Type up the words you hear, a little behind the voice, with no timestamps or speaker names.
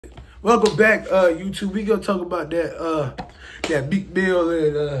Welcome back, YouTube. We gonna talk about that Meek Mill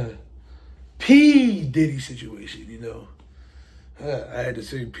and P Diddy situation. You know, I had to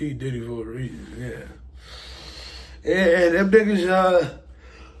say P Diddy for a reason. Yeah, and them niggas.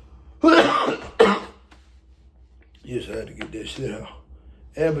 Yes, I had to get that shit out.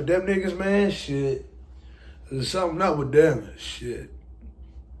 Yeah, but them niggas, man, shit. There's something up with them, shit.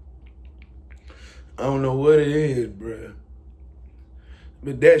 I don't know what it is, bruh.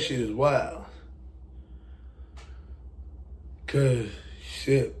 But that shit is wild. Cause,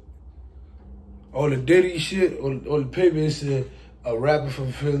 shit, all the Diddy shit, on the paper, it said a rapper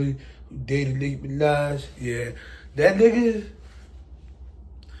from Philly who dated Nicki Minaj. Yeah, that nigga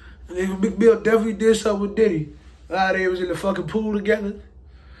Meek Mill definitely did something with Diddy. While they was in the fucking pool together.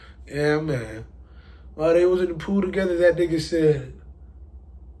 Yeah, man. While they was in the pool together, that nigga said,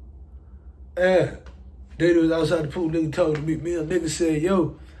 Diddy was outside the pool, nigga talking to Meek Mill. Nigga said,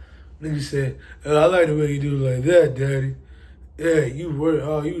 yo. Nigga said, I like the way you do it like that, daddy. Yeah, you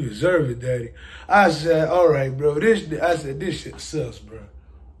deserve it, daddy. I said, all right, bro. This shit sus, bro.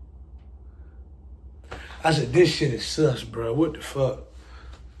 I said, this shit is sus, bro. What the fuck?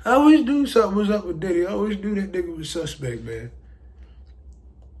 I always knew something was up with Diddy. I always knew that nigga was suspect, man.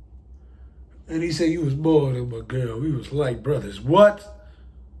 And he said you was more than my girl. We was like brothers. What?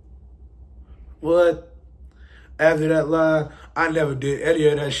 What? After that line, I never did any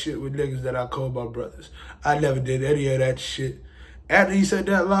of that shit with niggas that I call my brothers. I never did any of that shit. After he said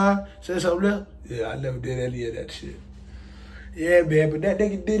that line, said something else, yeah, I never did any of that shit. Yeah, man, but that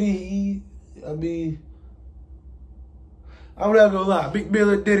nigga Diddy, I'm not gonna lie. Meek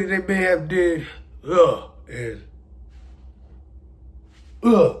Mill and Diddy, they may have did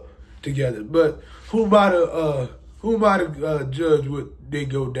together. But who might have judged what they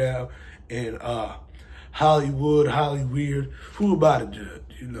go down in Hollywood, Hollyweird? Who might have judged?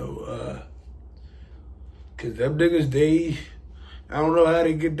 You know, cause them niggas, I don't know how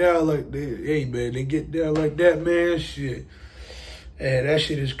they get down like that. Hey man, they get down like that, man. Shit, and that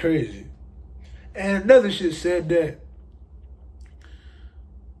shit is crazy. And another shit said that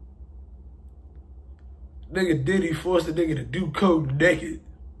nigga Diddy forced a nigga to do coke naked.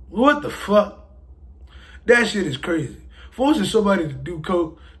 What the fuck? That shit is crazy. Forcing somebody to do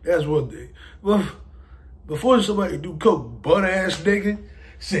coke, that's one thing. But forcing somebody to do coke, butt-ass nigga,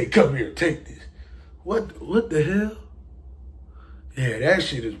 say, come here, take this. What the hell? Yeah, that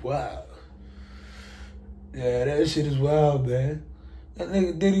shit is wild. Yeah, that shit is wild, man. That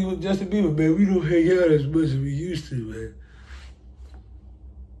nigga Diddy with Justin Bieber, man, we don't hang out as much as we used to, man.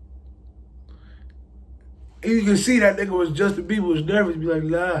 And you can see that nigga was Justin Bieber was nervous, be like,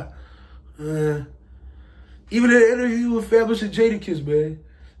 nah. Even in an interview with Fabulous and Jadakiss, man,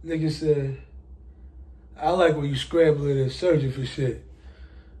 nigga said, I like when you scrambling and searching for shit.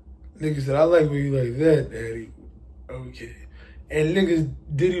 Nigga said, I like when you like that, daddy. Okay. And nigga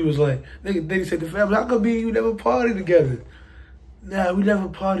Diddy was like, Diddy said to Fabulous, how come me and you never party together? Nah, we never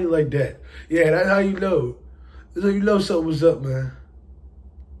party like that. Yeah, that's how you know. That's how you know something was up, man.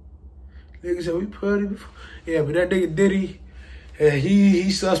 Nigga said, we party before. Yeah, but that nigga Diddy, yeah,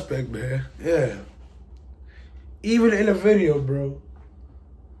 he suspect, man. Yeah. Even in the video, bro.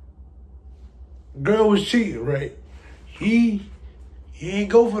 Girl was cheating, right? He ain't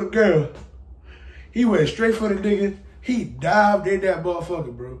go for the girl. He went straight for the nigga. He dived in that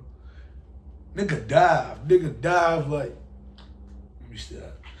motherfucker, bro. Nigga dive like, let me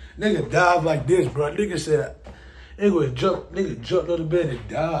stop. Nigga dive like this, bro. Nigga said, nigga jumped on the bed and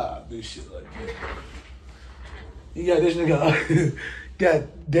dived and shit like that. You got this nigga, got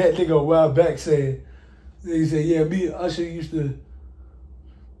that nigga a while back saying, he said, yeah, me and Usher used to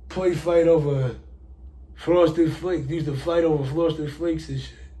fight over Frosted Flakes. Used to fight over Frosted Flakes and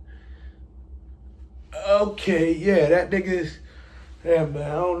shit. Okay, yeah, that nigga's, yeah,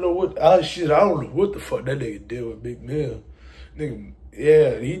 man, I don't know what the fuck that nigga did with Meek Mill. Nigga,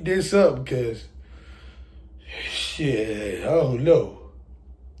 yeah, he did something because, shit, I don't know.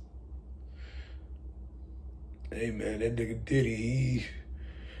 Hey, man, that nigga Diddy,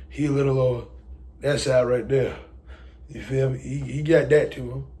 he a little on that side right there. You feel me? He got that to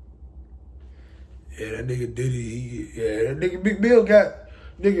him. Yeah, that nigga Diddy, that nigga Meek Mill got,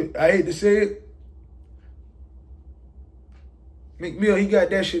 nigga, I hate to say it, Meek Mill, he got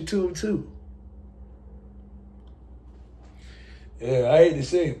that shit to him too. Yeah, I hate to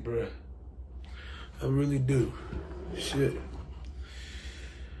say it, bro. I really do. Shit.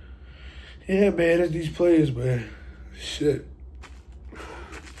 Yeah, man, that's these players, man. Shit.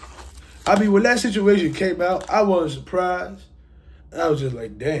 When that situation came out, I wasn't surprised. I was just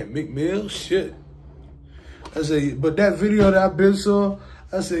like, damn, Meek Mill, shit. I say, but that video that I been saw,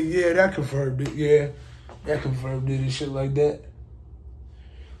 I said, yeah, that confirmed it. Yeah, that confirmed it and shit like that.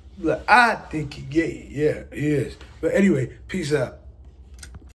 But I think he gay. Yeah, he is. But anyway, peace out.